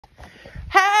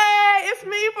it's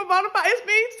me for Bonafide. It's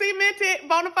me, Cemented.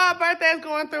 Bonafide birthday is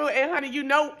going through. And honey, you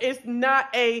know it's not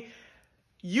a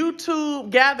YouTube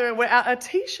gathering without a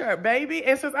t-shirt, baby.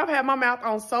 And since I've had my mouth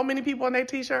on so many people on their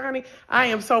t-shirt, honey, I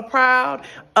am so proud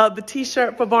of the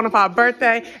t-shirt for Bonafide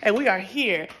birthday. And we are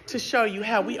here to show you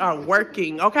how we are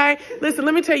working, okay? Listen,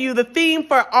 let me tell you the theme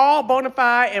for all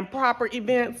Bonafide and proper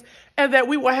events, and that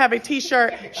we will have a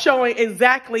t-shirt showing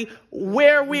exactly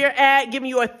where we're at, giving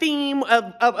you a theme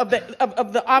of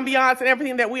the ambiance and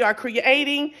everything that we are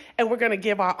creating. And we're going to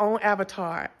give our own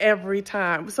avatar every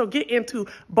time. So get into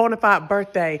Bonafide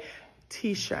birthday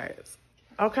t-shirts.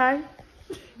 Okay?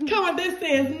 Come on, this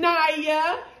is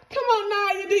Naya. Come on,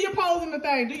 Naya, do your pose in the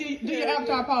thing. Do your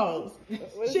avatar pose.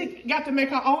 She got to make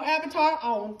her own avatar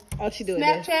on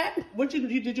Snapchat. What you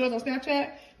did yours on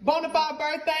Snapchat? Bonafide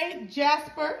birthday,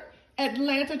 Jasper.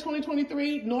 Atlanta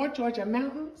 2023, North Georgia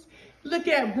mountains. Look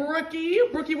at Brookie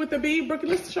with the B. Brookie,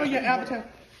 let's show your avatar.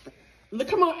 Look,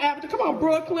 come on, avatar. Come on,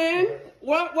 Brooklyn.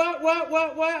 What?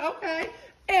 Okay.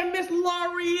 And Miss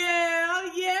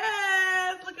L'Oreal,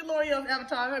 yes. Look at L'Oreal's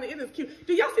avatar, honey. It is cute.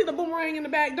 Do y'all see the boomerang in the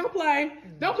back? Don't play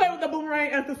with the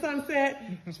boomerang at the sunset.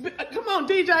 Come on,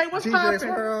 DJ. What's poppin'?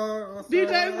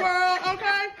 DJ's World,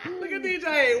 okay. Look at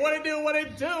DJ. What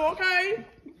it do, okay.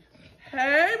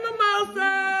 Hey,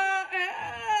 Mimosa.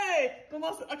 Hey,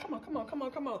 Mimosa.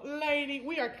 Come on. Lady,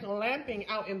 we are camping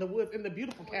out in the woods in the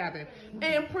beautiful cabin.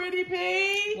 And Pretty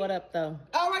P. What up, though?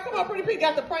 All right, come on. Pretty P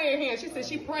got the praying hand. She said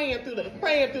she praying through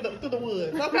the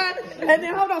woods, okay? And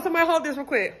then, hold on. Somebody hold this real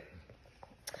quick.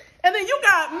 And then you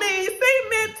got me,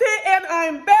 Cemented, and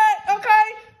I'm back,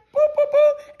 okay? Boop, boop,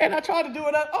 boop. And I tried to do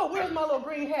it up. Oh, where's my little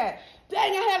green hat?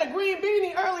 Dang, I had a green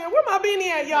beanie earlier. Where my beanie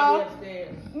at, y'all?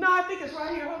 No, I think it's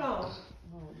right here. Hold on.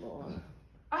 Oh, Lord.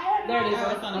 I had there it is.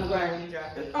 It's on the ground.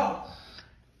 Oh.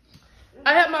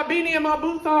 I had my beanie and my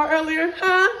boots on earlier.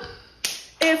 Huh?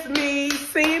 It's me,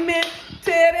 Cemented,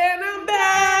 and I'm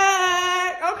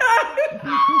back. Okay?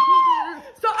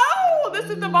 So, this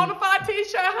is the Bonafide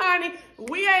t-shirt, honey.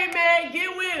 We ain't mad.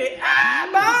 Get with it.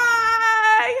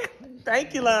 Bye.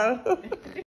 Thank you, love.